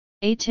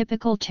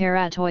Atypical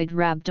teratoid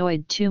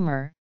rhabdoid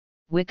tumor,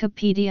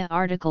 Wikipedia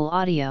article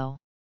audio.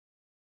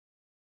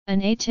 An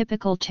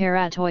atypical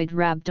teratoid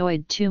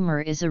rhabdoid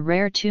tumor is a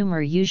rare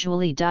tumor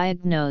usually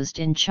diagnosed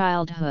in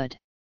childhood.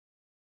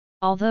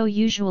 Although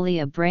usually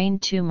a brain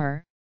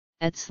tumor,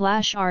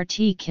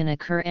 AT/RT can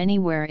occur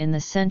anywhere in the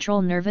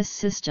central nervous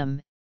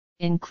system,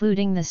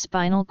 including the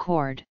spinal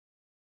cord.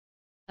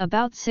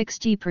 About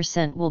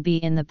 60% will be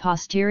in the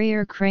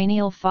posterior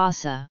cranial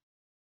fossa.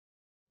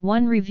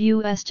 One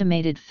review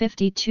estimated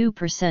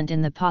 52%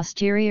 in the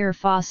posterior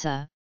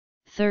fossa,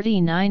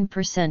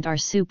 39% are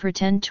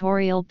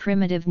supratentorial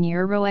primitive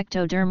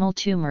neuroectodermal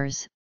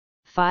tumors,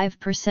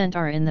 5%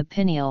 are in the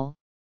pineal,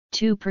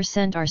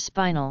 2% are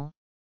spinal,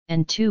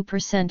 and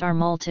 2% are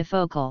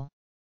multifocal.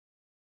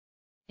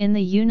 In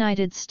the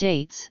United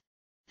States,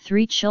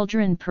 3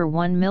 children per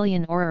 1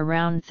 million or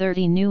around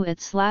 30 new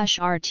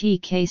AT/RT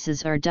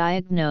cases are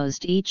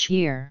diagnosed each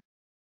year.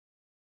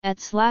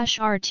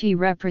 AT/RT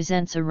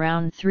represents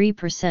around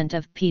 3%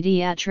 of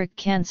pediatric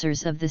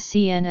cancers of the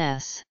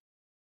CNS.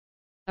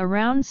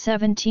 Around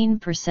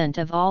 17%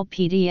 of all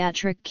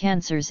pediatric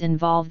cancers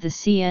involve the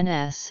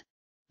CNS,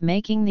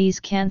 making these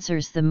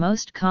cancers the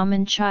most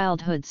common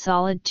childhood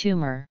solid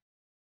tumor.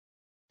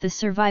 The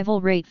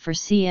survival rate for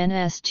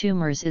CNS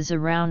tumors is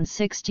around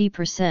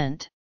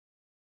 60%.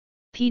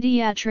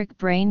 Pediatric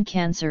brain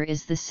cancer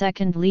is the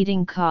second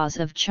leading cause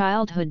of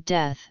childhood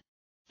death,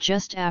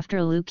 just after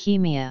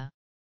leukemia.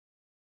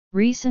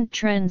 Recent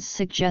trends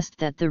suggest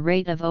that the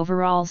rate of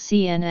overall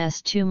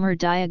CNS tumor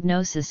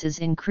diagnosis is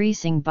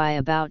increasing by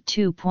about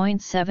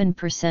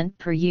 2.7%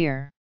 per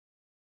year.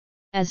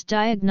 As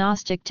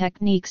diagnostic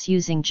techniques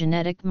using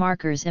genetic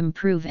markers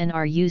improve and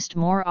are used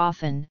more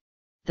often,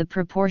 the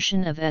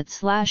proportion of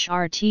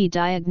AT/RT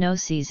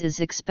diagnoses is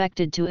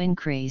expected to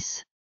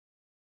increase.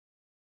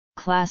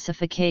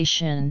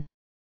 Classification.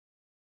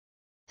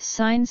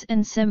 Signs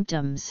and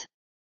symptoms.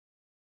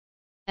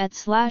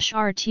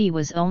 AT/RT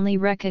was only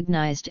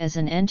recognized as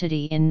an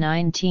entity in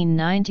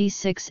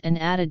 1996 and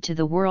added to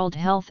the World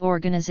Health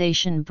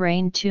Organization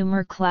brain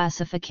tumor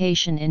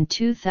classification in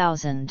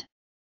 2000.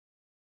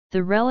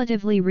 The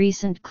relatively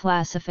recent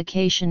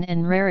classification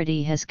and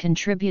rarity has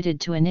contributed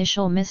to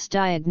initial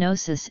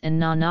misdiagnosis and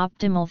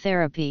non-optimal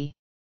therapy.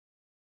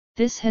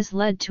 This has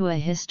led to a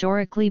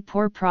historically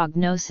poor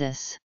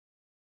prognosis.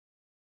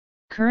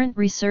 Current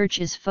research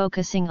is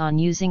focusing on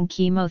using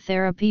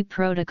chemotherapy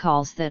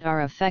protocols that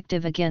are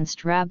effective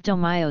against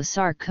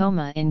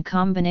rhabdomyosarcoma in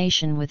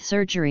combination with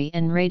surgery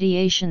and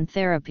radiation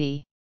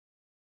therapy.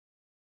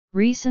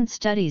 Recent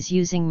studies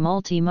using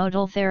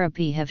multimodal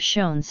therapy have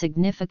shown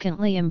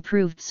significantly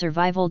improved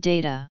survival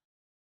data.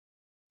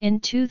 In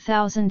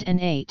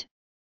 2008,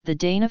 the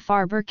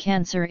Dana-Farber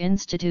Cancer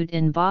Institute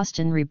in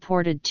Boston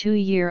reported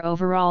 2-year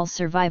overall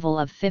survival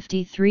of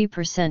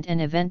 53%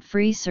 and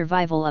event-free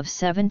survival of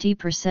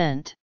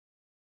 70%.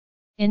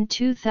 In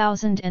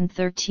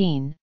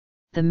 2013,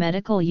 the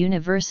Medical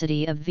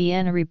University of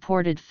Vienna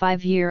reported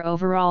 5-year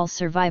overall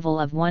survival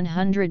of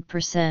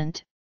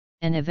 100%,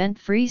 and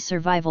event-free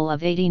survival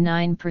of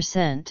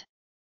 89%.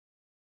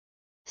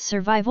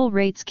 Survival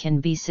rates can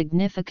be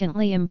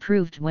significantly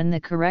improved when the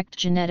correct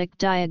genetic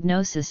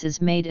diagnosis is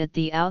made at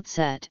the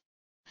outset,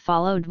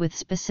 followed with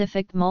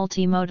specific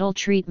multimodal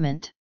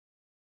treatment.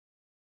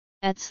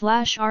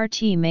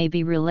 AT/RT may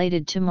be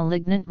related to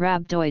malignant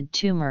rhabdoid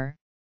tumor,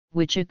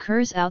 which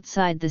occurs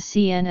outside the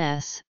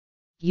CNS,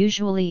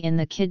 usually in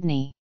the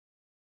kidney.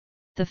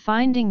 The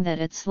finding that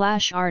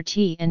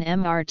AT/RT and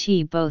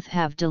MRT both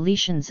have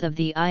deletions of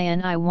the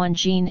INI1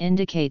 gene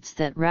indicates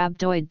that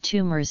rhabdoid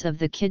tumors of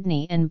the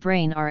kidney and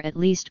brain are at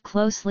least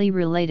closely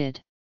related.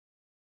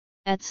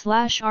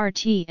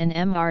 AT/RT and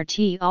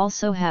MRT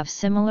also have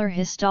similar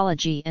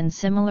histology and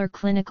similar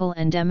clinical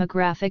and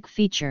demographic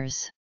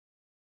features.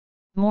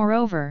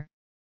 Moreover,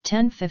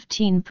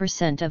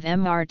 10–15% of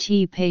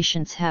MRT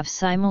patients have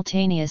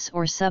simultaneous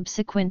or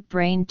subsequent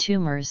brain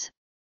tumors,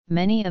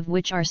 many of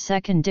which are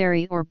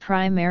secondary or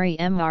primary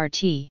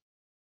MRT.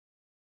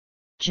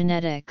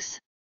 Genetics.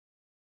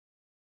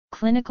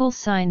 Clinical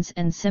signs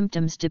and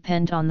symptoms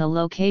depend on the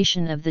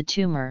location of the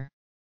tumor.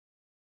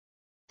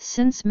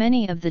 Since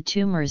many of the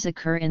tumors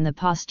occur in the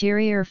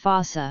posterior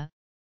fossa,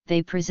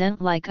 they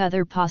present like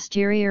other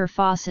posterior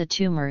fossa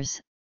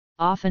tumors,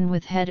 often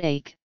with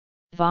headache,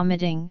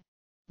 vomiting,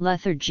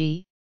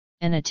 lethargy,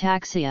 and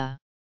ataxia.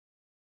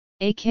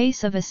 A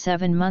case of a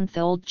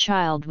 7-month-old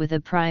child with a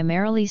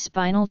primarily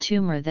spinal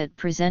tumor that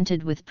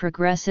presented with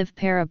progressive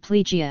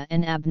paraplegia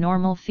and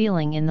abnormal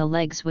feeling in the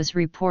legs was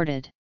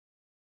reported.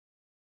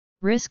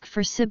 Risk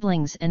for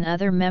siblings and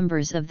other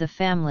members of the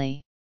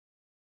family.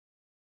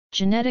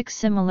 Genetic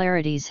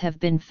similarities have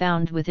been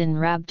found within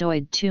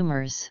rhabdoid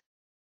tumors.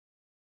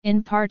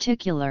 In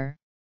particular,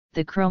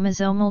 the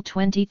chromosomal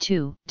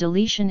 22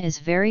 deletion is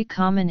very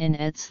common in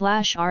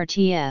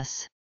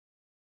AT/RTs.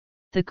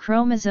 The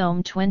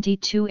chromosome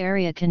 22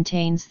 area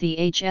contains the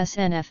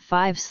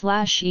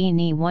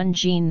HSNF5/ENI1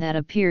 gene that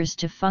appears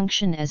to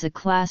function as a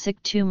classic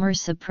tumor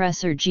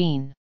suppressor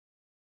gene.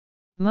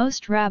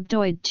 Most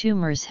rhabdoid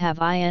tumors have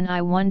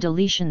INI1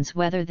 deletions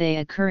whether they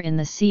occur in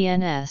the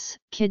CNS,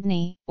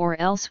 kidney, or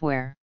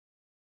elsewhere.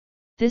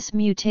 This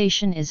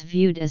mutation is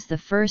viewed as the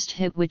first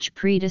hit which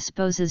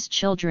predisposes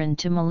children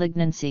to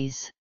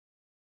malignancies.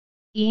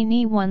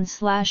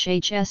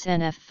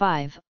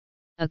 INI1/HSNF5,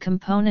 a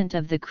component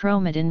of the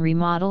chromatin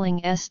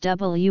remodeling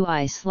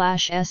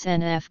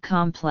SWI/SNF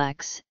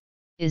complex,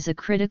 is a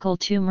critical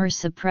tumor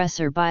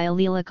suppressor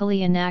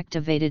biallelically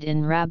inactivated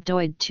in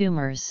rhabdoid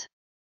tumors.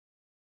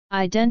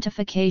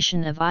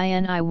 Identification of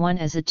INI1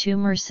 as a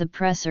tumor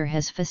suppressor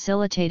has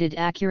facilitated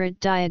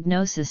accurate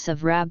diagnosis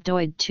of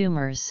rhabdoid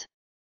tumors.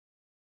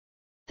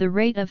 The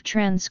rate of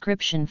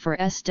transcription for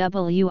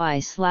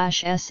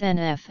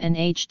SWI/SNF and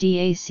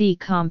HDAC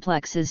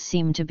complexes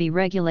seem to be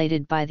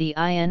regulated by the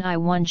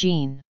INI1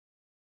 gene.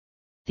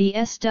 The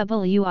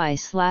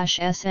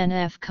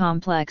SWI/SNF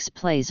complex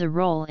plays a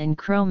role in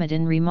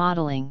chromatin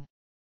remodeling.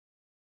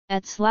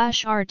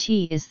 AT/RT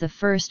is the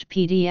first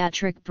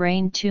pediatric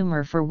brain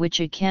tumor for which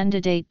a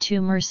candidate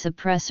tumor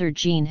suppressor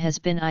gene has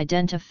been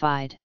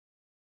identified.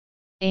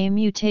 A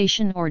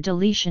mutation or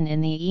deletion in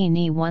the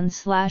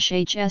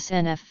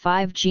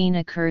INI1/HSNF5 gene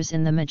occurs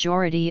in the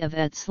majority of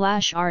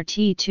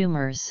AT/RT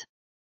tumors.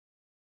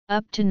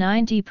 Up to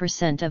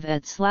 90% of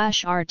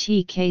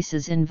AT/RT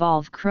cases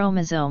involve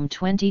chromosome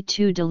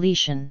 22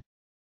 deletion.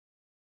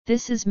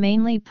 This is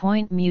mainly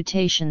point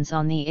mutations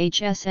on the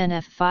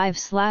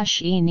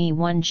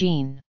HSNF5/INI1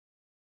 gene.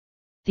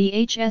 The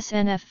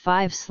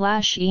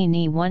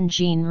HSNF5/INI1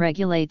 gene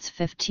regulates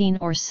 15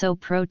 or so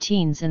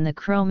proteins in the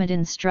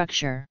chromatin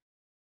structure.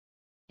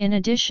 In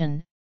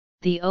addition,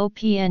 the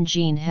OPN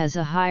gene has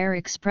a higher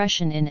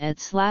expression in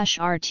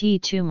AT/RT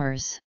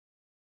tumors.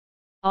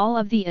 All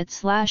of the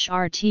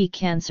AT/RT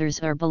cancers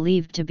are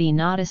believed to be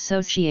not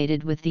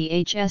associated with the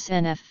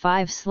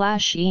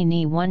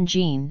HSNF5/INI1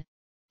 gene,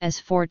 as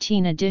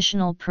 14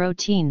 additional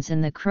proteins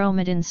in the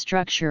chromatin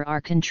structure are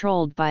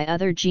controlled by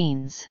other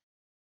genes.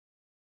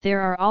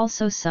 There are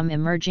also some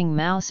emerging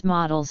mouse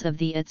models of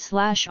the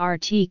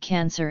AT/RT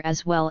cancer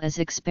as well as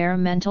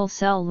experimental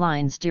cell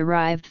lines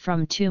derived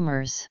from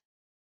tumors.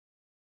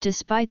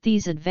 Despite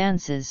these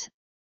advances,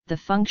 the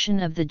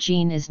function of the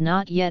gene is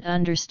not yet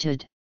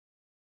understood.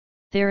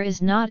 There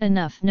is not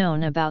enough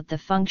known about the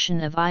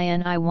function of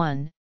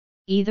INI1,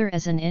 either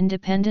as an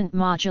independent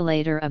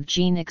modulator of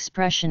gene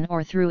expression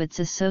or through its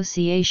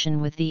association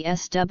with the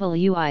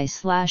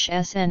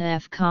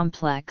SWI/SNF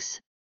complex,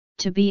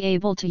 to be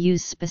able to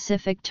use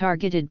specific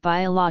targeted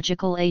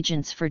biological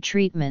agents for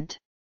treatment.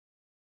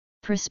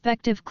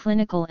 Prospective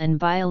clinical and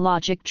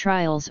biologic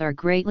trials are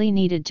greatly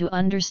needed to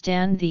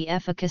understand the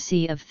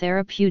efficacy of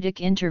therapeutic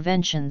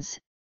interventions,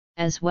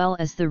 as well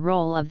as the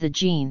role of the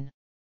gene.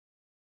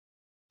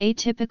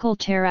 Atypical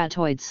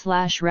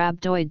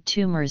teratoid/rhabdoid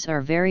tumors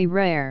are very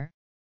rare,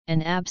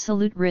 and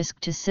absolute risk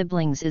to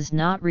siblings is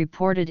not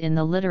reported in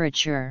the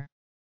literature.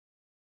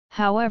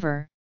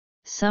 However,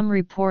 some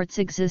reports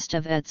exist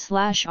of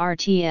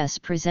AT/RTS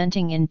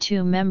presenting in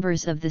two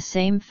members of the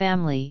same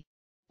family,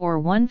 or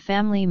one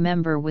family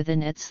member with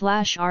an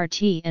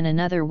AT/RT and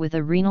another with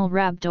a renal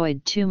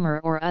rhabdoid tumor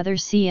or other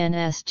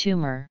CNS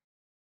tumor.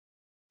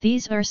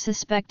 These are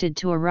suspected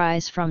to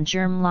arise from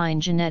germline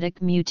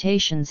genetic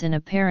mutations in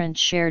a parent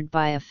shared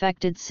by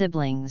affected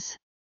siblings.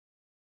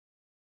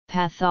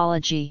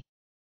 Pathology.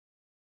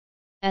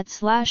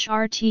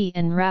 AT/RT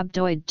and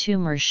rhabdoid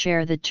tumors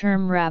share the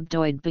term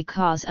rhabdoid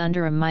because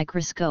under a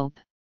microscope,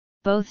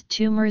 both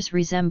tumors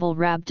resemble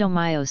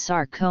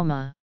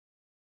rhabdomyosarcoma.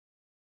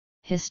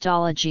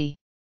 Histology.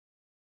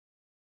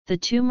 The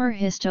tumor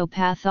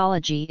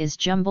histopathology is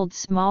jumbled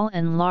small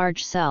and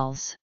large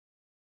cells.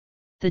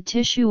 The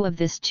tissue of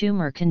this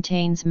tumor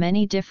contains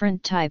many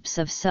different types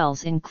of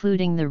cells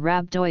including the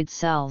rhabdoid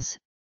cells,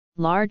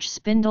 large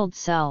spindled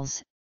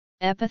cells,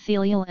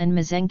 epithelial and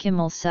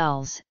mesenchymal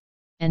cells,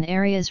 and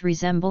areas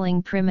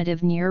resembling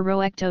primitive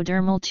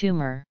neuroectodermal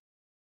tumor.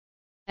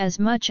 As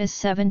much as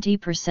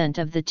 70%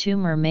 of the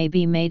tumor may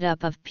be made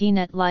up of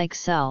peanut-like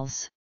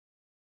cells.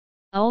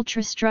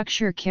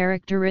 Ultrastructure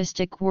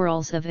characteristic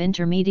whorls of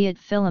intermediate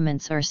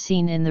filaments are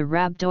seen in the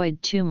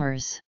rhabdoid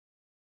tumors.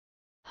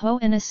 Ho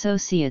and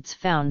Associates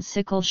found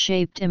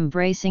sickle-shaped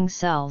embracing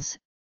cells,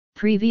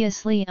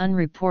 previously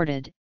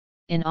unreported,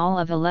 in all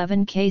of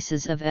 11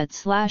 cases of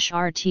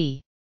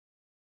AT/RT.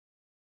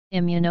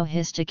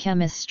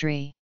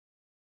 Immunohistochemistry.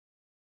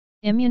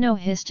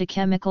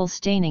 Immunohistochemical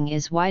staining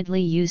is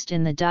widely used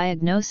in the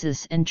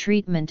diagnosis and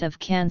treatment of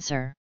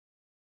cancer.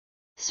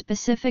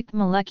 Specific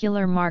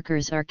molecular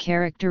markers are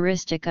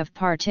characteristic of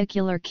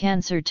particular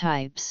cancer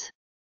types.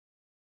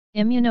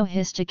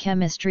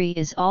 Immunohistochemistry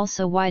is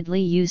also widely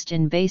used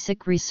in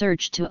basic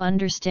research to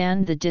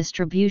understand the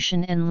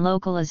distribution and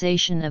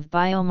localization of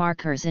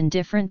biomarkers in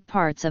different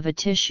parts of a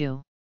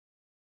tissue.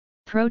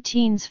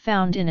 Proteins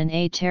found in an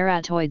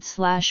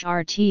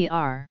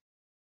teratoid/RTR.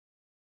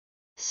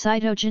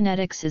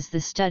 Cytogenetics is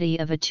the study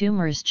of a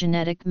tumor's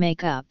genetic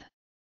makeup.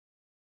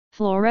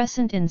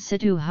 Fluorescent in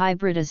situ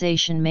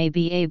hybridization may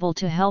be able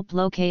to help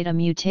locate a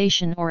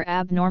mutation or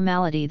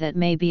abnormality that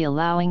may be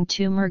allowing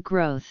tumor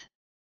growth.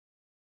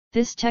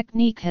 This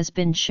technique has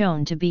been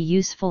shown to be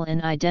useful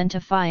in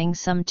identifying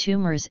some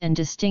tumors and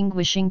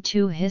distinguishing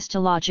two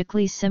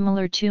histologically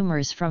similar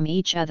tumors from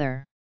each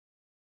other.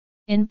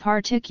 In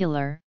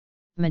particular,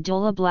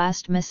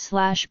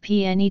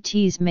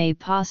 medulloblastomas/PNETs may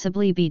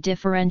possibly be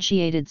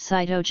differentiated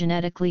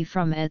cytogenetically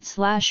from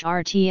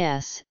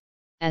ET/RTS,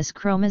 as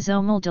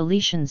chromosomal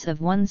deletions of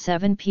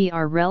 17p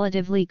are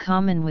relatively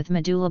common with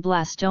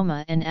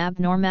medulloblastoma and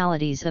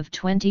abnormalities of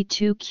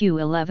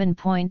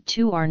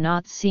 22q11.2 are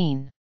not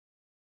seen.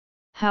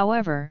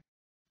 However,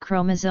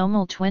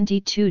 chromosomal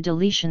 22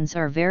 deletions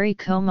are very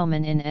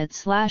common in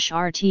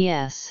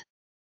ET/RTS.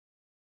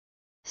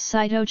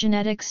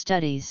 Cytogenetic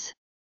studies.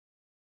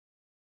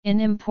 In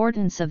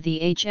importance of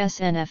the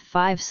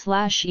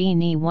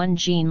HSNF5/ENE1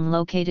 gene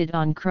located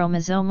on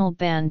chromosomal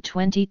band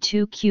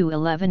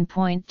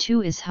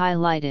 22q11.2 is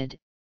highlighted,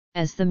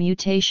 as the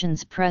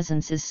mutation's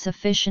presence is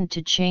sufficient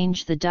to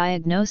change the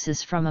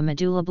diagnosis from a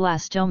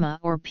medulloblastoma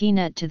or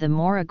PNET to the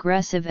more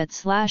aggressive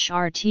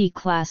ET/RT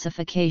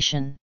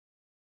classification.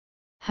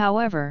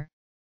 However,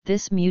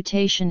 this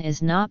mutation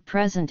is not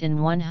present in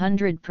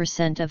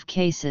 100% of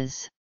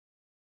cases.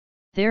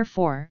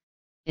 Therefore,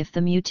 if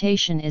the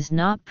mutation is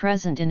not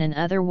present in an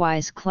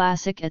otherwise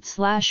classic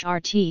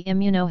ET/RT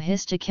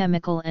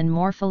immunohistochemical and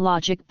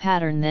morphologic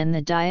pattern, then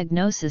the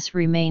diagnosis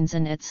remains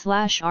an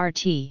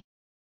ET/RT.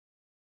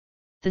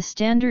 The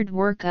standard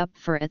workup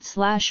for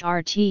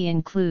ET/RT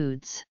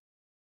includes: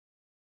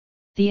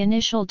 the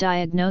initial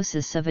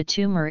diagnosis of a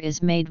tumor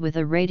is made with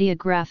a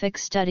radiographic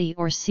study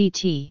or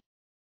CT.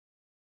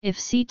 If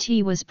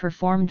CT was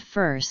performed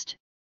first,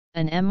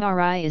 an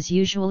MRI is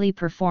usually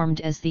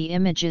performed, as the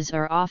images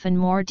are often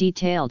more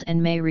detailed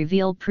and may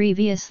reveal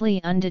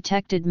previously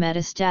undetected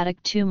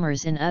metastatic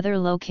tumors in other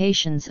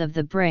locations of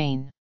the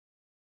brain.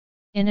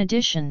 In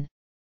addition,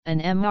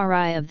 an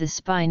MRI of the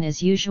spine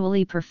is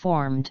usually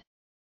performed.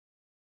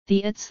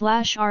 The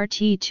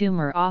ET/RT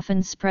tumor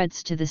often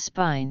spreads to the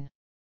spine.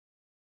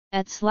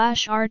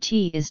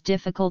 ET/RT is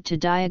difficult to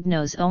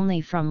diagnose only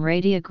from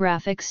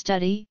radiographic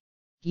study.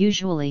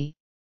 Usually,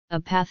 a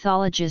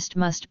pathologist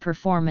must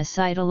perform a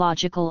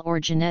cytological or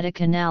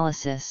genetic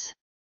analysis.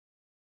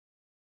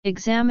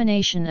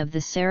 Examination of the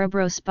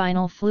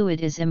cerebrospinal fluid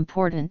is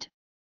important,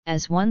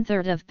 as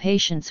 1/3 of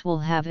patients will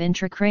have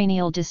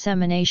intracranial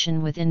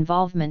dissemination with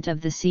involvement of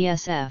the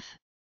CSF.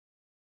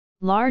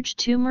 Large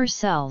tumor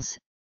cells,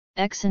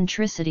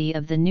 eccentricity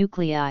of the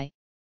nuclei,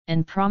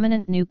 and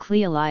prominent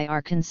nucleoli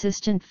are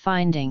consistent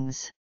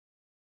findings.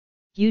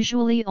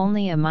 Usually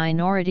only a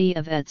minority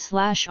of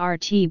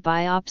ET/RT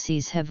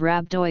biopsies have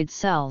rhabdoid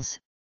cells,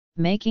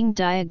 making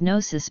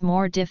diagnosis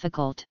more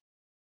difficult.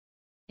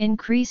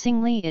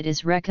 Increasingly, it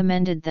is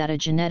recommended that a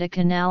genetic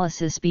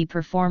analysis be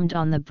performed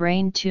on the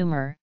brain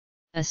tumor,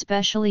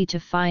 especially to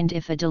find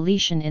if a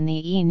deletion in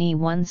the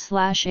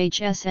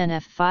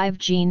ENE1/HSNF5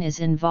 gene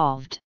is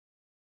involved.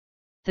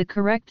 The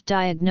correct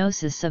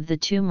diagnosis of the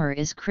tumor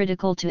is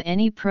critical to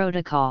any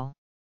protocol.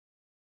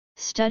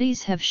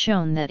 Studies have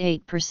shown that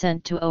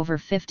 8% to over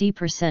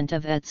 50%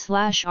 of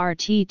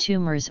ET/RT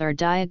tumors are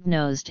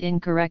diagnosed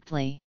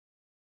incorrectly.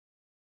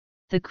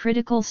 The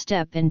critical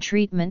step in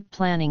treatment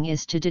planning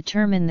is to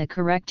determine the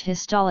correct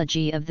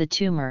histology of the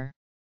tumor.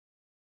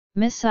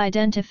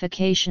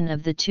 Misidentification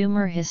of the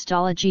tumor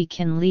histology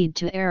can lead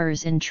to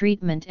errors in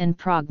treatment and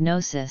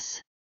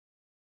prognosis.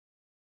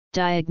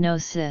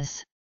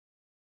 Diagnosis.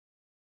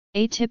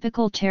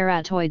 Atypical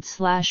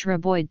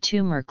teratoid/rhabdoid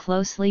tumor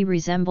closely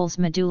resembles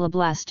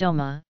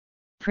medulloblastoma,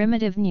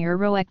 primitive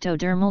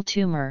neuroectodermal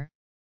tumor,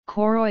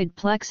 choroid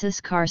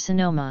plexus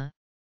carcinoma,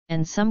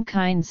 and some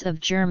kinds of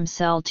germ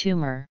cell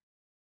tumor.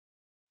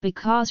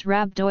 Because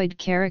rhabdoid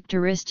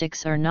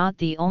characteristics are not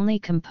the only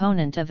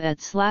component of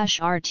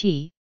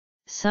ET/RT,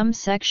 some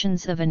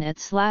sections of an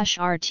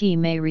ET/RT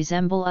may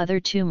resemble other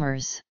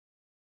tumors.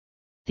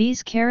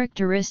 These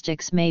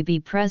characteristics may be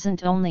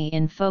present only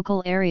in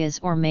focal areas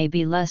or may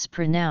be less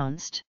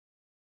pronounced.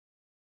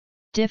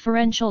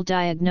 Differential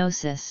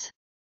diagnosis.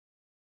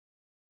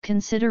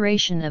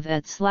 Consideration of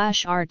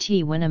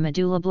ET/RT when a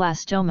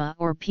medulloblastoma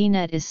or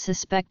PNET is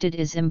suspected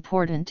is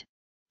important,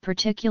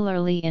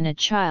 particularly in a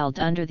child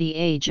under the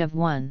age of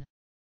 1.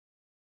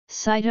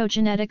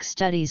 Cytogenetic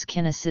studies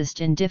can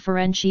assist in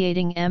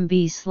differentiating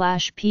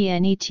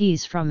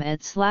MB/PNETs from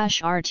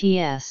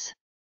ET/RTS.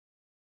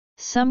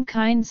 Some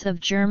kinds of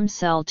germ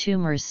cell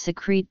tumors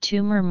secrete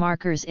tumor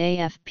markers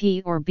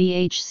AFP or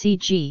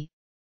BHCG,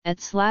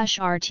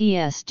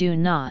 ET/RTS do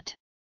not.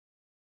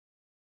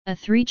 A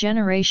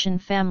 3-generation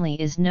family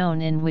is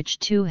known in which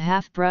 2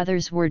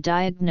 half-brothers were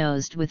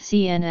diagnosed with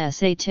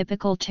CNS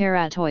atypical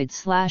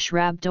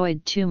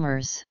teratoid/rhabdoid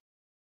tumors.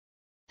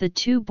 The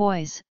 2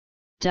 boys,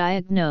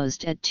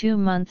 diagnosed at 2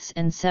 months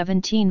and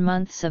 17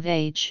 months of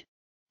age,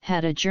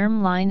 had a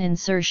germline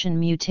insertion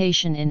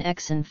mutation in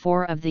exon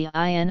 4 of the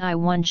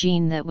INI1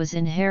 gene that was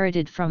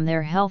inherited from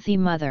their healthy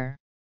mother.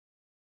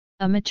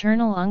 A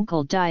maternal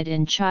uncle died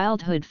in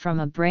childhood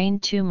from a brain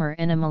tumor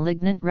and a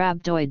malignant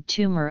rhabdoid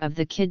tumor of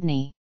the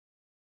kidney.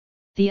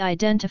 The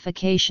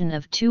identification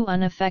of two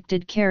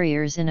unaffected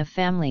carriers in a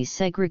family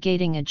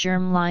segregating a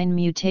germline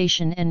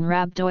mutation and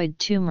rhabdoid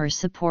tumor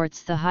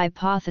supports the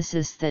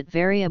hypothesis that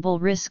variable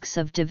risks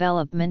of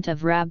development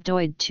of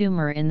rhabdoid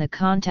tumor in the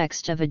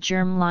context of a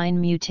germline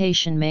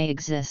mutation may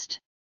exist.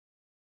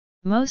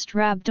 Most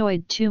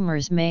rhabdoid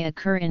tumors may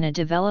occur in a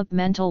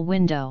developmental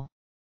window.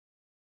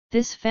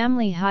 This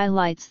family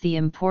highlights the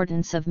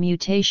importance of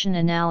mutation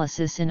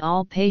analysis in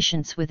all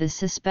patients with a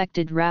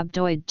suspected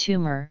rhabdoid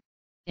tumor.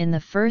 In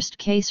the first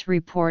case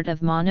report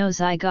of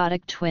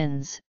monozygotic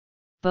twins,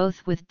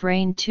 both with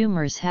brain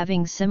tumors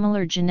having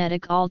similar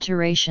genetic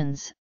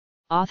alterations,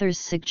 authors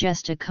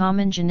suggest a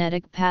common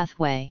genetic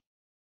pathway.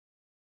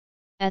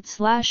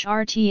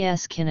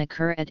 AT/RTS can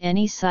occur at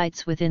any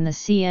sites within the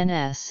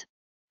CNS,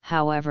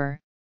 however,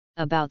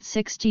 about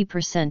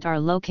 60% are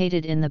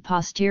located in the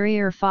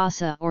posterior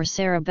fossa or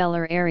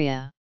cerebellar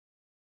area.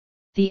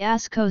 The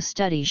ASCO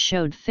study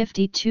showed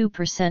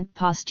 52%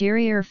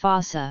 posterior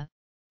fossa,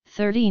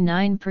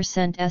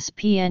 39%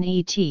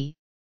 SPNET,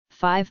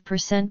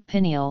 5%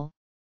 pineal,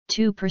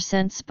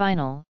 2%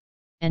 spinal,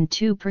 and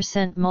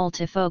 2%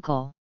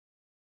 multifocal.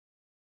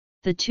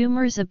 The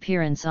tumor's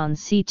appearance on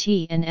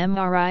CT and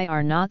MRI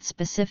are not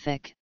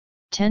specific,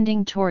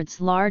 tending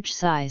towards large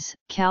size,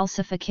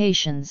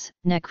 calcifications,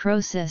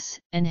 necrosis,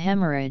 and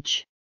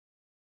hemorrhage.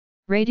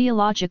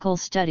 Radiological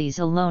studies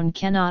alone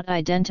cannot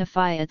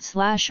identify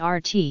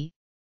AT/RT.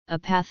 A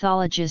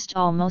pathologist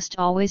almost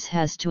always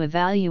has to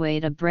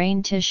evaluate a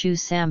brain tissue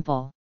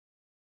sample.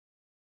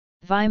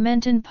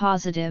 Vimentin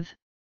positive,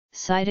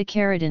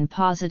 cytokeratin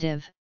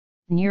positive,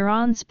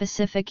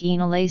 neuron-specific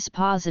enolase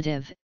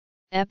positive,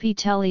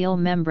 epithelial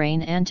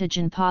membrane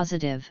antigen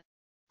positive,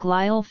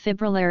 glial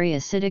fibrillary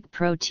acidic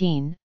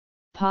protein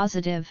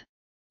positive,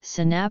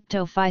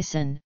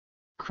 synaptophysin,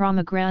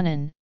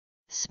 chromogranin,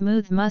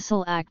 smooth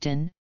muscle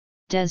actin,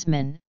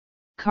 desmin,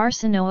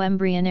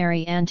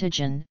 carcinoembryonary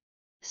antigen,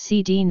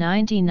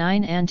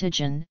 CD99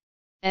 antigen,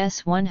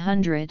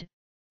 S100,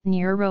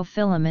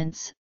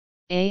 neurofilaments,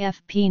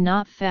 AFP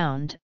not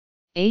found,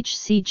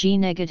 HCG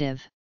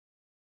negative.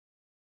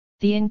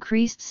 The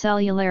increased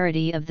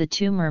cellularity of the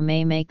tumor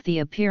may make the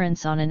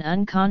appearance on an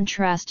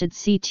uncontrasted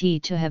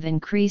CT to have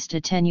increased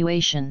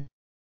attenuation.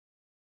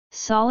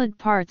 Solid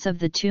parts of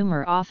the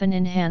tumor often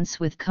enhance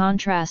with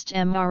contrast.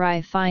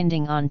 MRI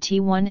finding on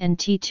T1 and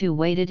T2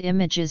 weighted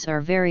images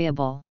are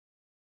variable.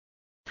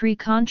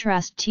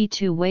 Pre-contrast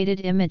T2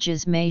 weighted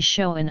images may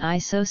show an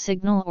ISO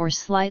signal or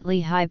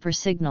slightly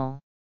hypersignal.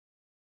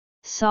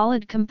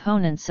 Solid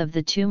components of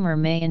the tumor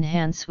may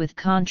enhance with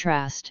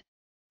contrast,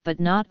 but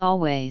not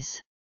always.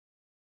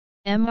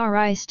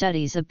 MRI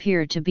studies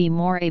appear to be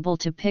more able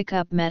to pick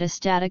up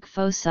metastatic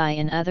foci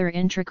in other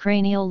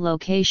intracranial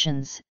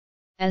locations,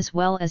 as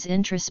well as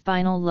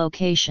intraspinal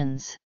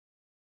locations.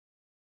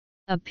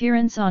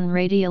 Appearance on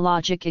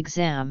radiologic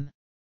exam.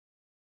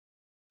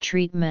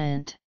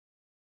 Treatment.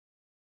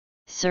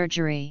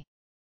 Surgery.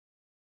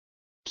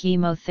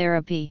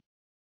 Chemotherapy.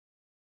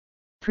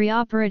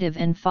 Preoperative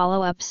and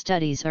follow-up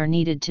studies are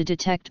needed to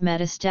detect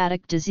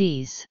metastatic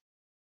disease.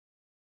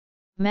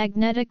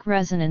 Magnetic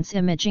resonance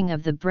imaging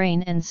of the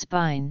brain and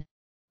spine,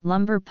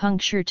 lumbar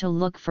puncture to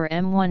look for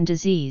M1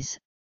 disease,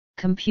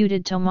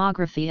 computed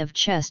tomography of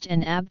chest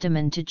and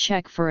abdomen to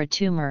check for a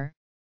tumor,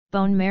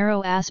 bone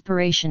marrow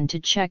aspiration to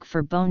check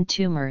for bone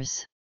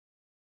tumors.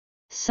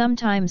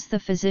 Sometimes the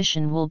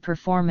physician will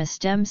perform a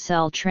stem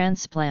cell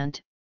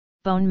transplant,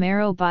 bone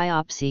marrow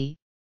biopsy,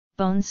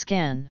 bone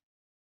scan.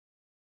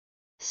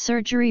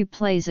 Surgery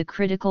plays a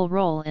critical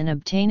role in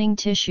obtaining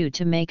tissue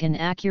to make an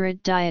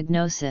accurate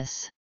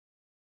diagnosis.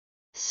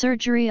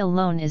 Surgery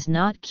alone is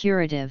not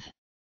curative.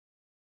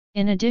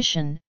 In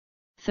addition,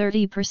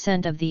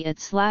 30% of the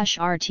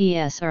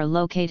AT/RTS are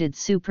located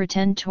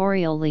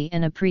supratentorially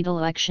and a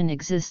predilection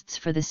exists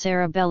for the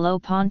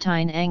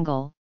cerebellopontine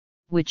angle,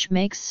 which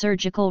makes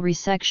surgical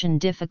resection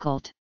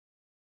difficult.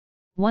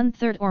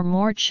 1/3 or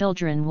more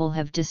children will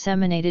have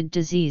disseminated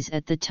disease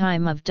at the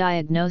time of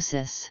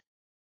diagnosis.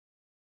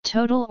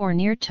 Total or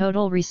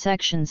near-total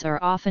resections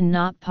are often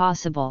not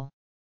possible.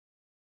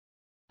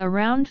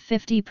 Around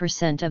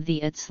 50% of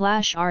the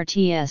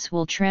AT/RTS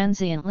will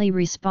transiently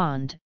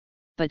respond,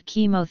 but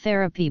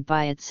chemotherapy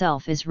by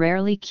itself is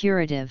rarely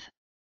curative.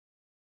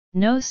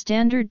 No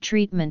standard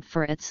treatment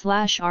for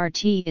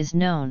AT/RT is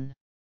known.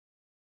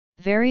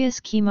 Various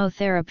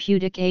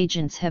chemotherapeutic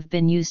agents have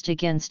been used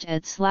against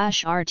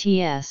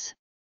AT/RTS,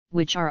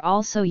 which are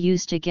also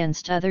used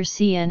against other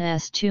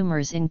CNS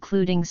tumors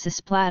including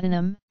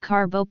cisplatinum,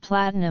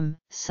 carboplatinum,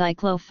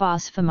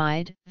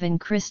 cyclophosphamide,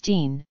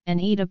 vincristine, and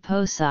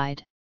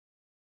etoposide.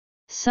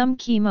 Some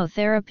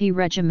chemotherapy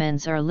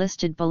regimens are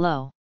listed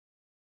below.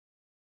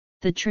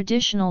 The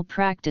traditional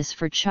practice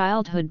for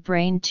childhood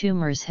brain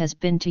tumors has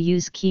been to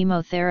use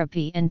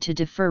chemotherapy and to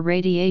defer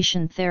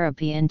radiation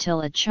therapy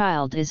until a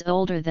child is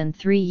older than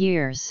 3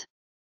 years.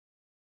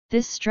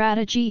 This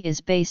strategy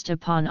is based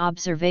upon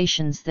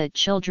observations that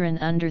children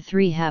under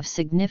 3 have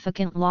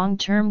significant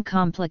long-term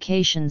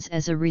complications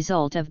as a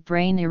result of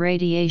brain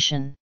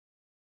irradiation.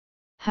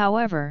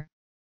 However,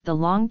 the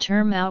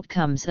long-term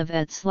outcomes of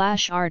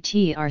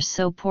ET/RT are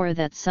so poor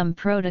that some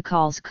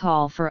protocols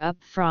call for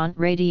upfront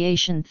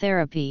radiation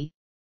therapy,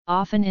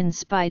 often in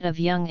spite of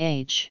young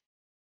age.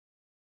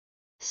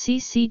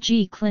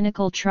 CCG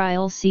clinical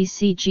trial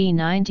CCG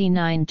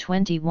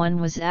 9921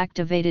 was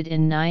activated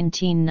in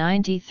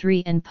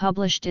 1993 and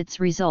published its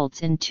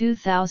results in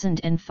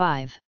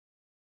 2005.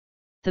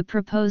 The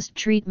proposed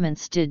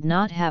treatments did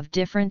not have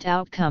different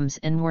outcomes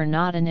and were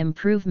not an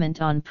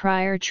improvement on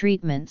prior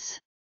treatments.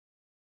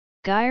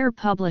 Geyer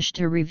published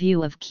a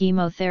review of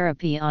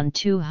chemotherapy on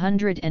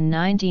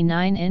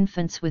 299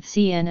 infants with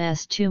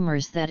CNS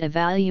tumors that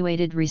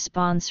evaluated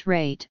response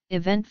rate,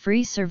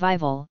 event-free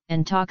survival,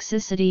 and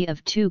toxicity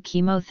of 2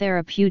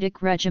 chemotherapeutic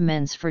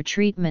regimens for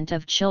treatment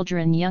of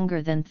children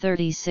younger than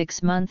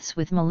 36 months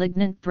with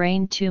malignant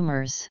brain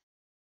tumors.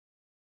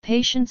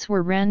 Patients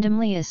were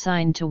randomly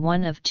assigned to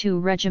one of 2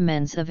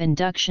 regimens of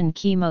induction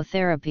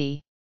chemotherapy.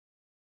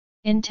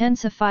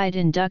 Intensified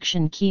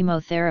induction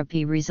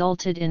chemotherapy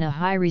resulted in a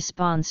high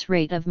response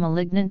rate of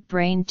malignant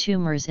brain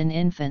tumors in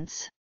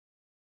infants.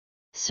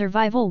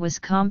 Survival was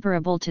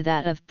comparable to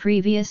that of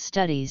previous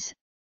studies,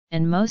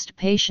 and most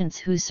patients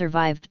who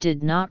survived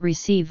did not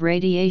receive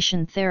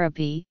radiation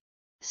therapy,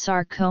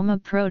 sarcoma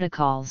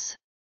protocols.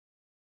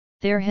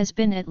 There has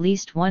been at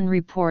least one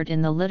report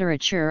in the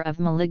literature of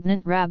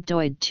malignant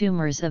rhabdoid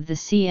tumors of the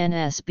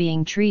CNS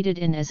being treated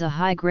in as a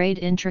high-grade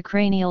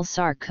intracranial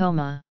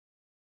sarcoma.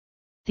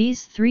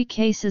 These 3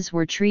 cases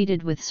were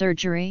treated with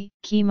surgery,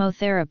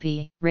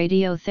 chemotherapy,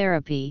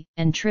 radiotherapy,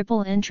 and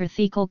triple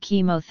intrathecal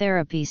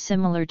chemotherapy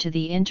similar to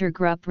the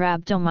intergroup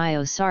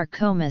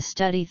rhabdomyosarcoma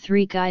Study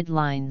 3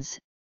 guidelines,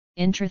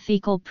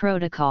 intrathecal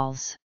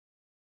protocols.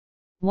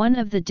 One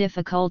of the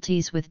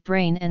difficulties with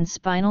brain and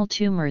spinal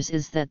tumors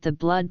is that the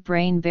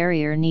blood-brain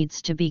barrier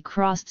needs to be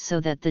crossed so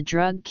that the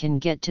drug can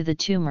get to the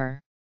tumor.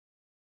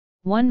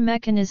 One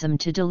mechanism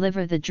to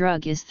deliver the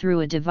drug is through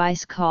a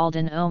device called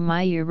an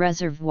Omiya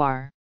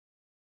reservoir.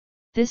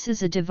 This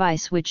is a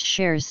device which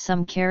shares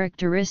some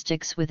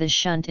characteristics with a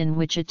shunt in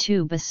which a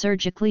tube is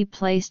surgically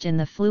placed in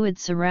the fluid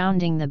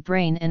surrounding the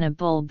brain and a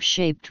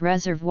bulb-shaped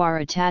reservoir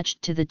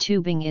attached to the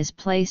tubing is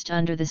placed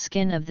under the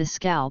skin of the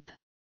scalp.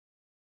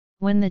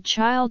 When the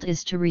child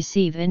is to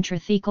receive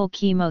intrathecal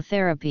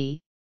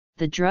chemotherapy,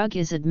 the drug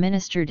is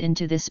administered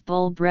into this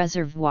bulb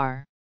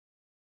reservoir.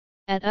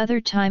 At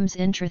other times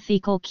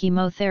intrathecal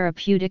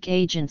chemotherapeutic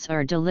agents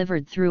are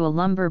delivered through a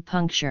lumbar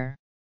puncture.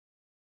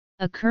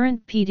 A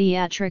current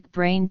pediatric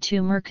brain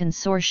tumor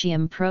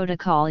consortium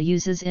protocol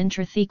uses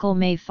intrathecal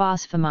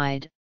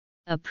mefosfamide,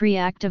 a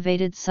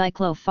pre-activated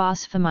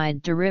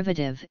cyclophosphamide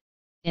derivative,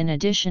 in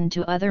addition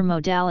to other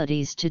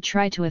modalities to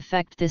try to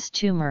affect this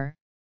tumor,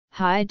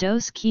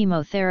 high-dose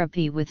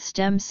chemotherapy with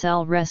stem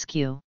cell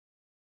rescue.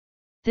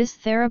 This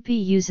therapy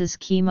uses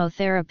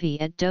chemotherapy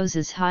at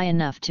doses high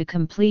enough to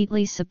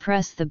completely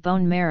suppress the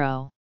bone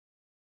marrow.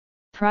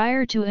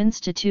 Prior to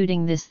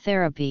instituting this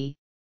therapy,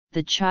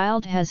 the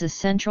child has a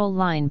central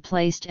line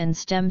placed and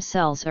stem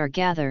cells are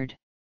gathered.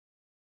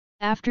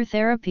 After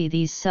therapy,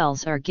 these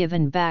cells are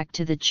given back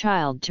to the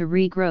child to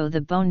regrow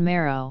the bone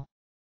marrow.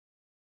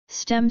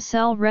 Stem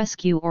cell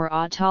rescue or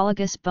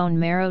autologous bone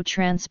marrow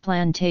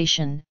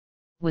transplantation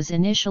was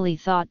initially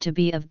thought to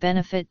be of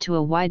benefit to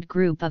a wide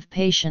group of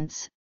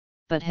patients,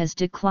 but has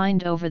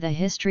declined over the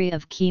history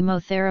of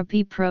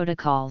chemotherapy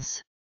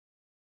protocols.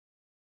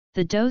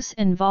 The dose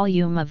and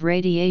volume of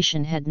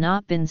radiation had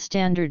not been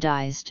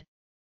standardized,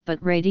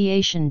 but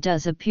radiation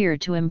does appear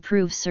to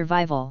improve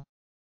survival.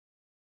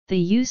 The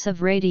use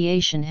of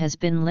radiation has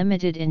been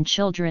limited in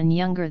children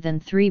younger than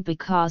 3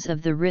 because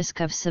of the risk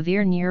of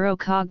severe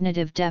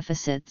neurocognitive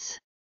deficits.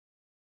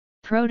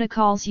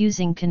 Protocols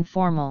using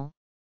conformal,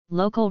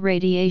 local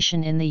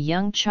radiation in the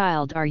young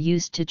child are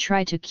used to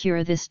try to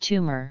cure this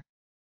tumor.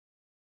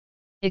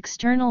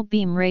 External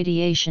beam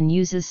radiation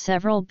uses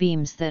several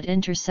beams that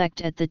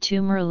intersect at the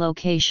tumor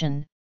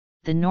location.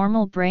 The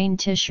normal brain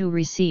tissue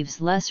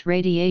receives less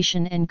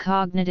radiation and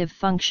cognitive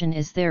function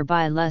is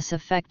thereby less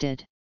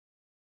affected.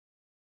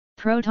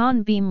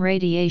 Proton beam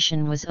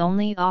radiation was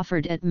only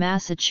offered at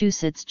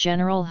Massachusetts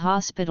General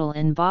Hospital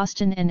in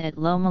Boston and at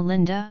Loma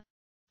Linda,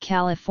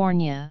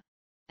 California,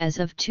 as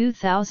of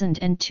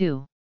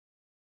 2002.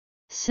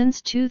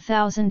 Since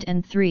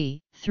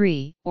 2003,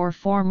 3 or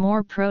 4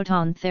 more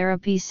proton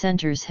therapy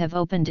centers have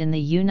opened in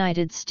the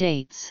United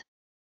States.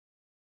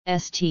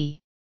 St.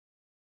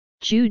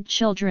 Jude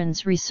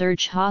Children's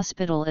Research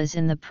Hospital is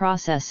in the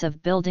process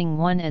of building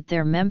one at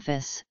their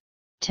Memphis,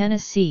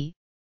 Tennessee,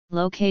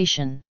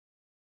 location.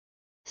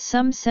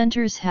 Some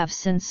centers have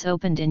since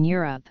opened in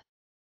Europe.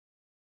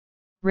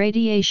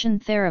 Radiation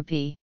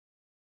therapy.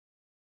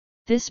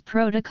 This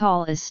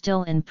protocol is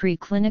still in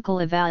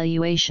preclinical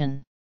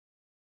evaluation.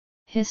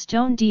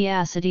 Histone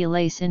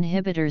deacetylase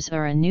inhibitors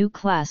are a new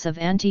class of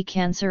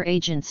anti-cancer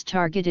agents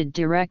targeted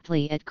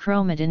directly at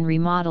chromatin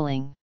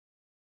remodeling.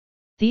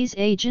 These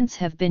agents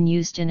have been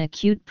used in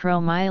acute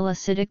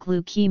promyelocytic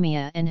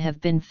leukemia and have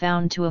been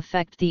found to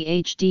affect the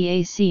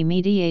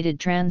HDAC-mediated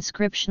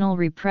transcriptional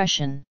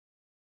repression.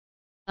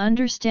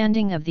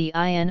 Understanding of the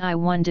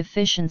INI1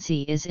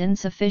 deficiency is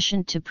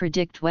insufficient to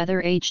predict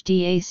whether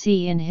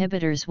HDAC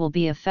inhibitors will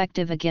be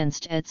effective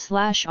against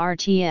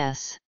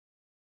ET/RTS.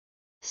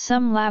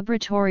 Some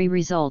laboratory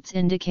results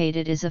indicate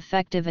it is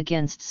effective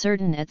against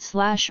certain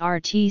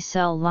ET/RT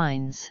cell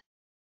lines.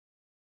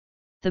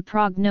 The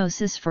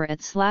prognosis for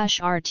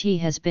ET/RT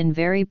has been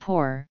very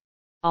poor,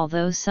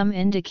 although some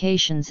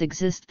indications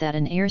exist that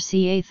an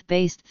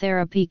ERCA-based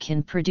therapy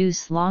can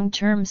produce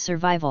long-term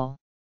survival.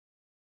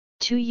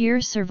 2-year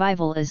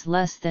survival is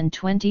less than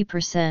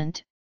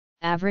 20%,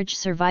 average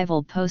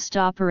survival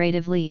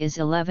postoperatively is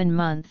 11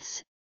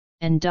 months,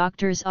 and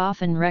doctors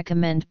often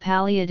recommend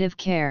palliative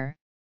care,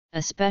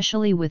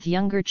 especially with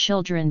younger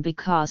children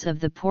because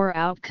of the poor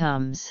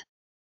outcomes.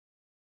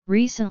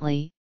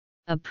 Recently,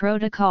 a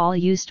protocol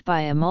used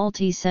by a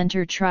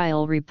multi-center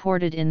trial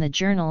reported in the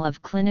Journal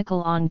of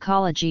Clinical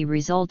Oncology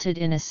resulted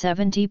in a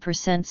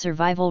 70%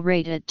 survival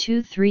rate at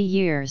 2-3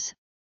 years,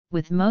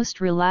 with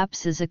most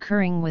relapses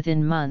occurring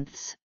within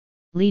months,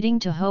 leading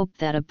to hope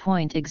that a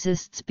point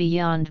exists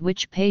beyond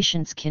which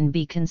patients can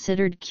be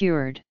considered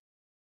cured.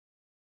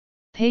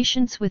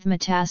 Patients with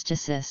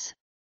metastasis,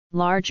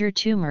 larger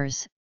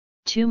tumors,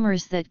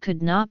 tumors that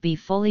could not be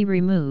fully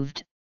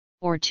removed,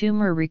 or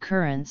tumor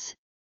recurrence,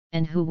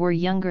 and who were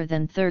younger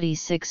than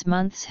 36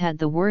 months had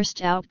the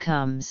worst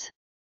outcomes.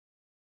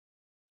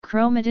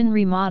 Chromatin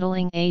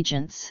remodeling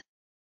agents.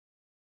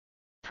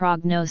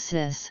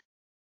 Prognosis.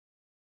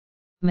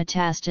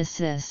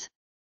 Metastasis.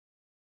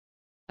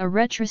 A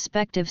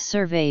retrospective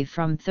survey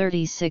from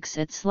 36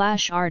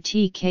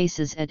 ET/RT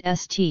cases at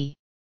St.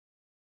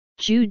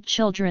 Jude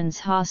Children's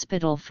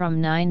Hospital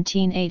from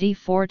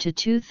 1984 to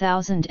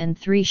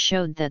 2003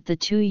 showed that the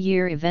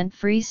 2-year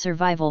event-free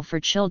survival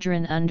for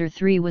children under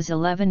 3 was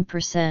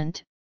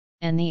 11%,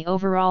 and the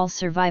overall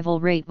survival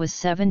rate was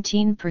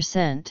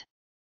 17%.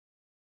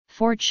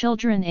 For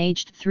children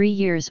aged 3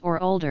 years or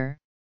older,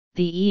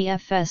 the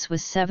EFS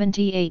was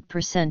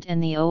 78%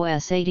 and the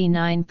OS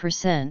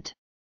 89%.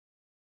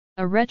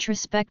 A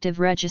retrospective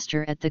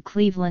register at the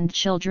Cleveland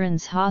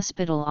Children's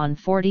Hospital on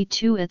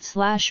 42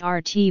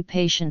 ET/RT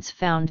patients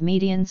found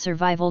median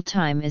survival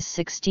time is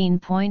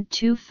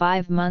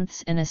 16.25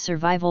 months and a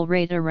survival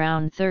rate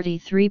around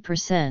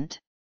 33%.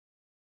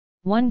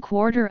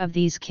 1/4 of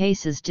these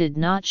cases did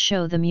not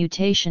show the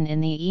mutation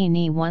in the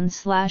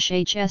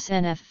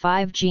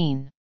ENI1/HSNF5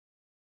 gene.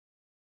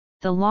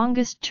 The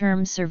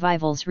longest-term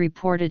survivals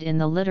reported in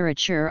the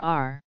literature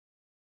are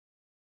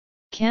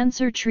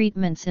cancer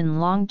treatments in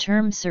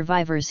long-term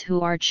survivors who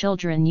are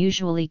children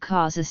usually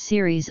cause a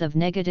series of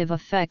negative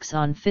effects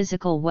on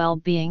physical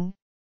well-being,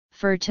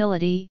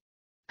 fertility,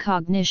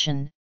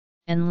 cognition,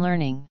 and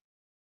learning.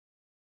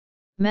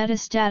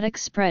 Metastatic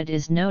spread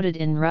is noted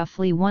in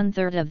roughly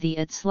 1/3 of the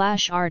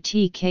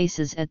ET/RT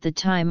cases at the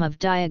time of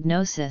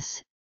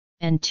diagnosis,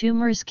 and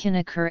tumors can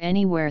occur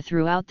anywhere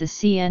throughout the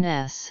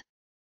CNS.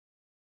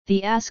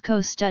 The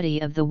ASCO study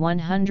of the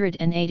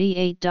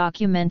 188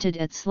 documented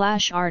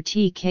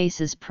ET/RT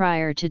cases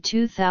prior to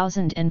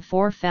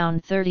 2004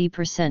 found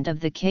 30%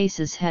 of the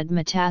cases had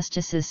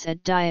metastasis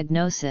at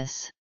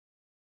diagnosis.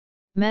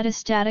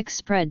 Metastatic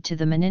spread to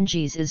the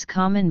meninges is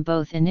common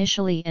both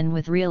initially and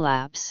with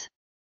relapse.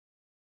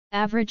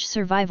 Average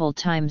survival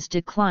times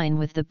decline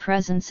with the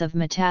presence of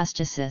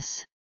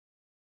metastasis.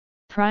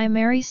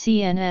 Primary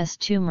CNS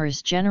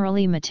tumors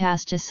generally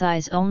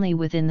metastasize only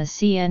within the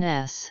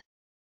CNS.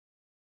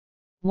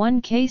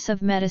 One case of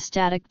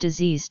metastatic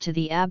disease to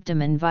the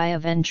abdomen via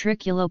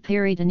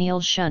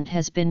ventriculoperitoneal shunt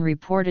has been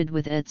reported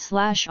with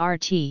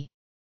ET/RT.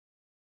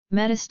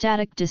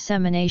 Metastatic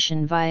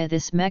dissemination via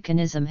this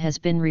mechanism has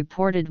been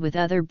reported with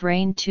other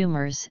brain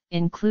tumors,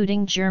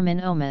 including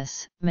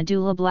germinomas,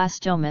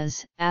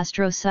 medulloblastomas,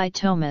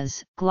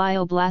 astrocytomas,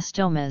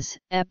 glioblastomas,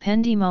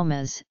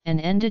 ependymomas, and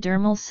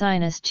endodermal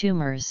sinus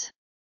tumors.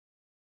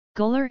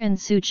 Goller and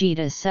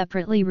Sujita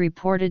separately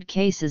reported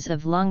cases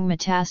of lung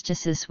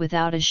metastasis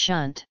without a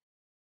shunt.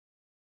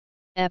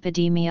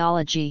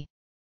 Epidemiology.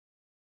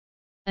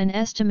 An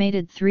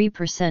estimated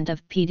 3%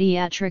 of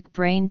pediatric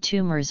brain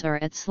tumors are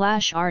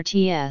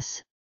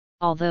ET/RTS,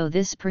 although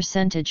this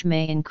percentage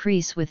may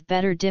increase with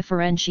better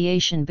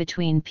differentiation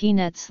between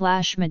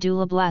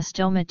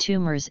PNET/medulloblastoma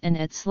tumors and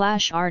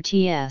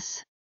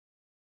ET/RTS.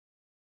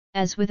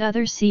 As with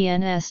other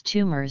CNS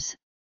tumors,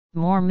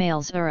 more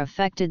males are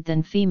affected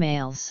than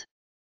females.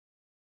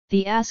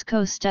 The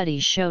ASCO study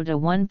showed a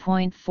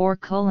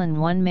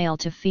 1.4:1 male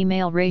to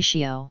female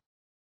ratio.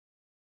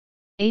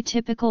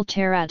 Atypical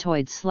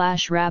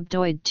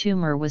teratoid/rhabdoid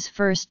tumor was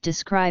first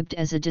described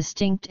as a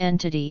distinct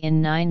entity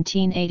in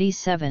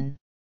 1987.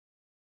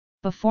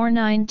 Before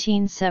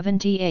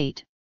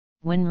 1978,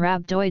 when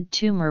rhabdoid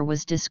tumor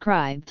was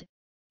described,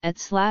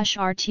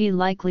 ET/RT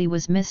likely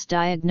was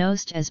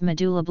misdiagnosed as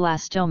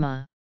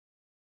medulloblastoma.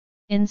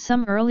 In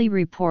some early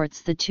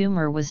reports the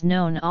tumor was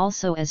known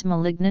also as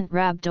malignant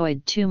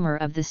rhabdoid tumor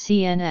of the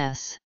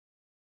CNS.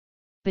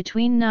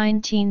 Between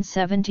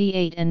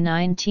 1978 and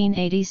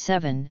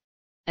 1987,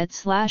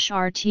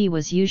 ET/RT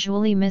was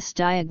usually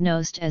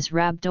misdiagnosed as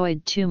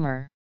rhabdoid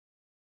tumor.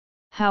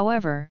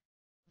 However,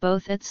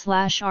 both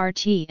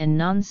AT/RT and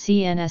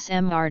non-CNS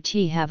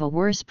MRT have a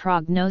worse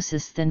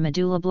prognosis than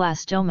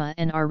medulloblastoma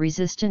and are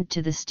resistant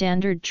to the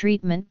standard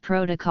treatment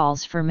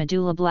protocols for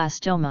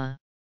medulloblastoma.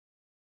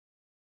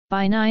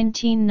 By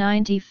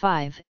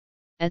 1995,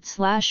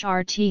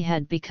 AT/RT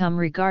had become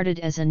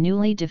regarded as a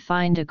newly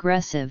defined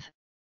aggressive,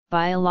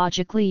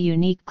 biologically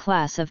unique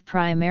class of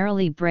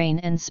primarily brain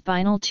and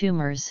spinal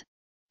tumors,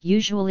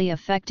 usually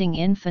affecting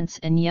infants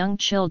and young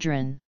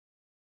children.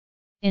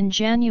 In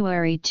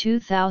January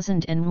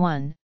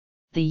 2001,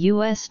 the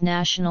U.S.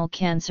 National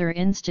Cancer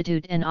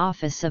Institute and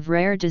Office of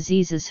Rare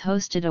Diseases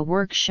hosted a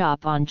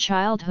workshop on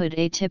childhood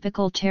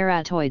atypical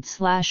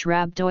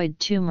teratoid/rhabdoid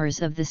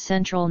tumors of the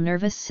central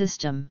nervous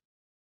system.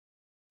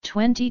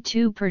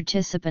 22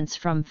 participants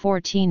from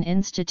 14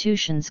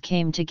 institutions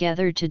came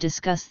together to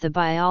discuss the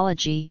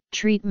biology,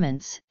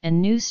 treatments,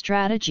 and new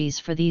strategies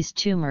for these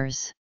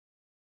tumors.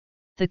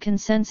 The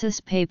consensus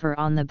paper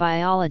on the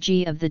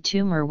biology of the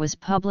tumor was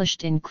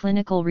published in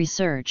Clinical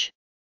Research.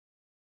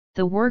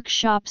 The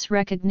workshop's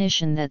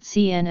recognition that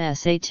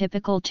CNS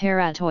atypical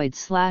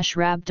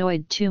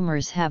teratoid/rhabdoid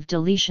tumors have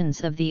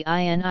deletions of the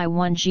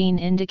INI1 gene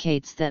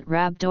indicates that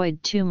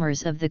rhabdoid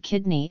tumors of the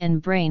kidney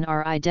and brain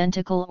are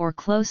identical or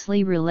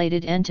closely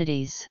related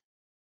entities.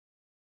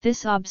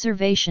 This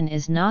observation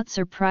is not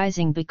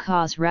surprising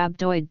because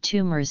rhabdoid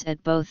tumors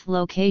at both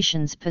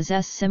locations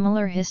possess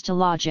similar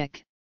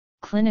histologic,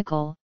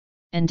 clinical,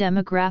 and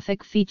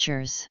demographic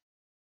features.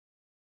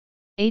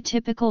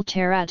 Atypical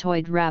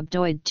teratoid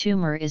rhabdoid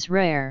tumor is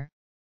rare,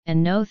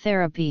 and no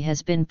therapy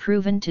has been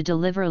proven to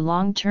deliver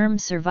long-term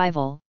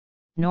survival,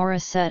 nor a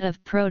set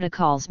of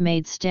protocols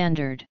made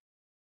standard.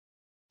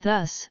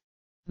 Thus,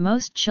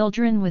 most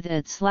children with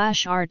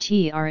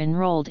AT/RT are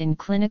enrolled in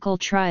clinical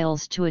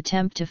trials to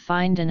attempt to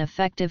find an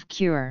effective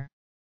cure.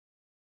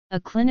 A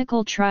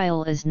clinical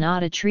trial is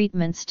not a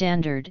treatment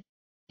standard,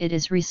 it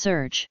is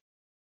research.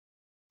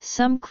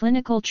 Some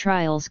clinical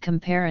trials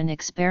compare an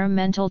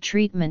experimental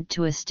treatment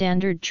to a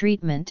standard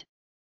treatment,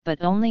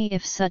 but only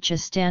if such a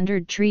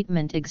standard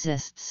treatment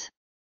exists.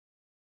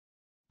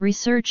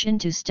 Research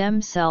into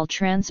stem cell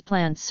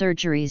transplant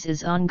surgeries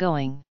is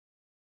ongoing.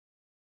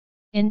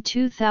 In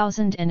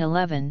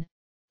 2011,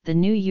 The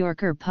New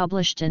Yorker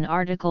published an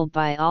article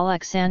by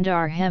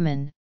Alexander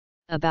Hemin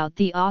about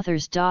the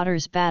author's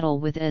daughter's battle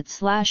with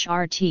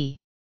AT/RT.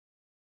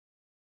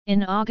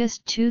 In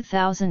August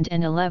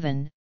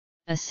 2011,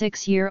 a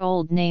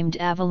 6-year-old named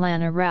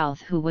Avalana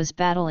Routh who was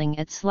battling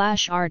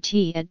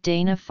AT/RT at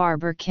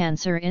Dana-Farber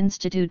Cancer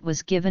Institute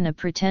was given a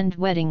pretend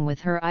wedding with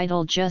her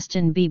idol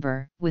Justin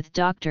Bieber, with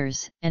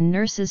doctors and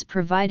nurses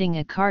providing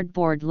a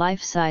cardboard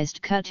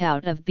life-sized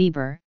cutout of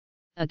Bieber,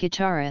 a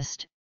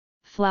guitarist,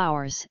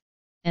 flowers,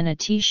 and a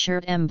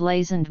t-shirt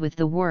emblazoned with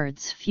the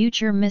words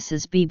 "Future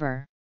Mrs.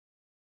 Bieber."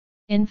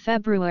 In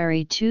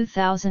February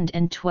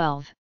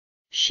 2012,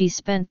 she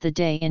spent the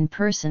day in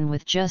person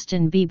with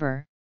Justin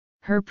Bieber,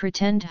 her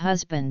pretend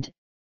husband,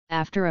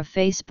 after a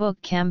Facebook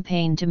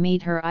campaign to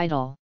meet her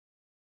idol.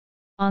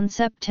 On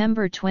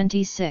September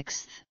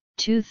 26,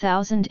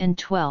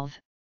 2012,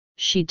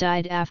 she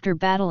died after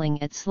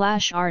battling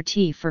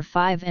AT/RT for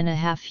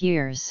 5.5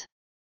 years.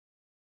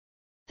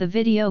 The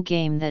video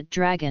game That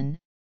Dragon,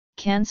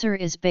 Cancer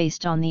is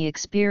based on the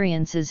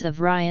experiences of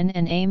Ryan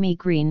and Amy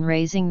Green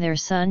raising their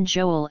son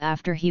Joel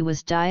after he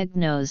was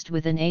diagnosed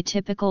with an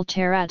atypical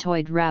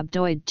teratoid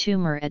rhabdoid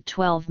tumor at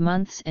 12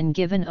 months and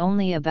given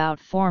only about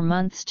 4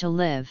 months to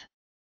live.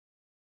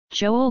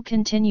 Joel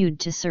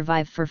continued to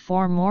survive for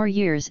 4 more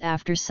years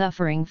after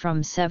suffering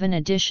from 7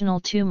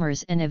 additional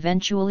tumors and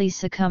eventually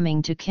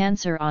succumbing to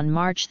cancer on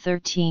March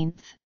 13,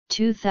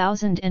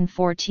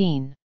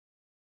 2014.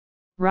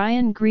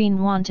 Ryan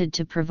Green wanted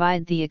to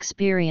provide the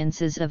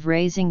experiences of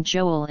raising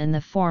Joel in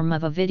the form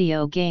of a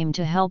video game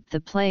to help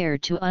the player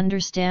to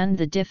understand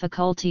the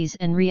difficulties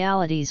and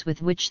realities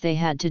with which they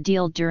had to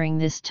deal during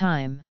this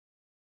time.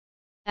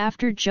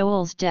 After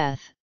Joel's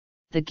death,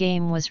 the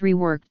game was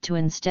reworked to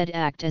instead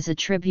act as a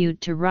tribute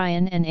to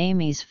Ryan and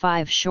Amy's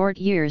 5 short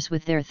years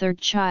with their 3rd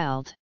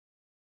child.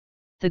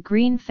 The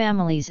Green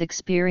family's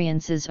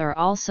experiences are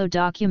also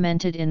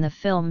documented in the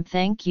film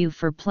Thank You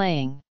for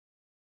Playing.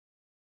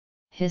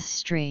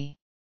 History.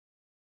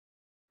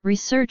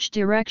 Research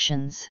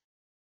directions.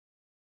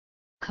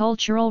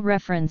 Cultural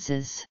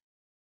references.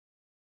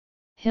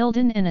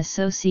 Hilden and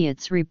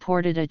Associates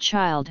reported a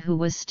child who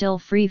was still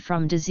free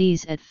from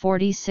disease at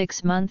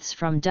 46 months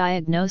from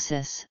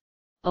diagnosis.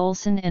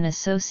 Olson and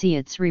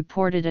Associates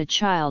reported a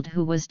child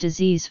who was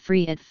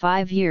disease-free at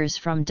 5 years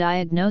from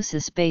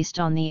diagnosis based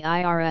on the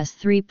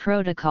IRS-3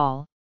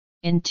 protocol.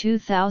 In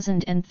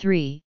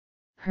 2003,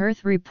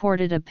 Hirth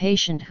reported a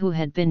patient who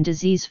had been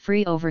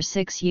disease-free over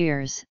 6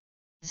 years.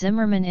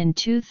 Zimmerman in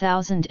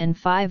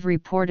 2005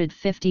 reported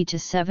 50 to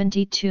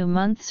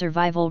 72-month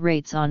survival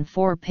rates on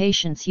 4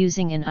 patients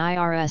using an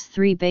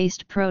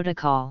IRS-3-based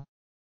protocol.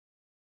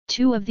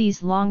 2 of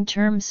these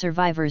long-term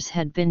survivors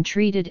had been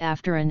treated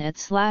after an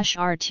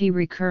AT/RT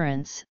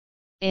recurrence.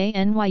 A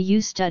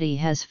NYU study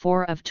has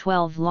 4 of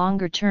 12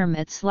 longer-term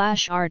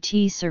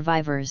AT/RT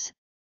survivors.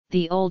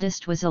 the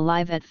oldest was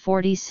alive at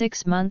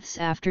 46 months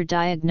after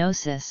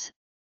diagnosis.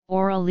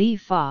 Aurélie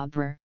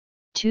Fabre,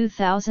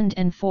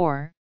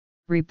 2004,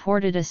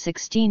 reported a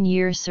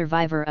 16-year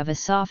survivor of a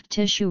soft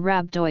tissue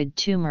rhabdoid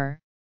tumor.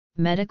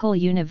 Medical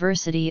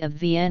University of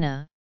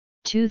Vienna,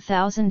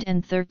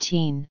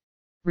 2013,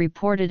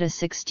 reported a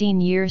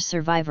 16-year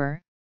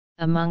survivor,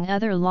 among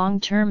other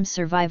long-term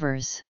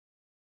survivors.